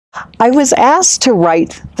I was asked to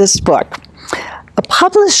write this book. A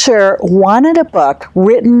publisher wanted a book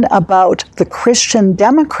written about the Christian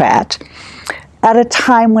Democrat at a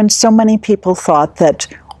time when so many people thought that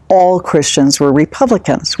all Christians were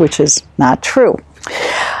Republicans, which is not true.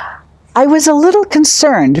 I was a little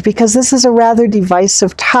concerned because this is a rather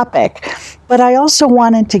divisive topic, but I also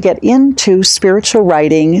wanted to get into spiritual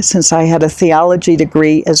writing since I had a theology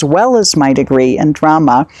degree as well as my degree in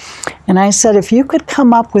drama. And I said, if you could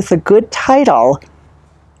come up with a good title,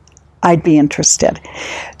 I'd be interested.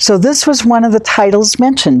 So this was one of the titles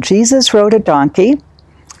mentioned, Jesus Rode a Donkey.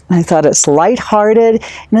 And I thought it's lighthearted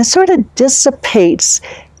and it sort of dissipates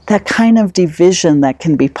that kind of division that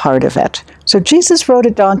can be part of it. So Jesus Rode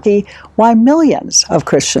a Donkey, Why Millions of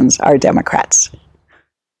Christians Are Democrats.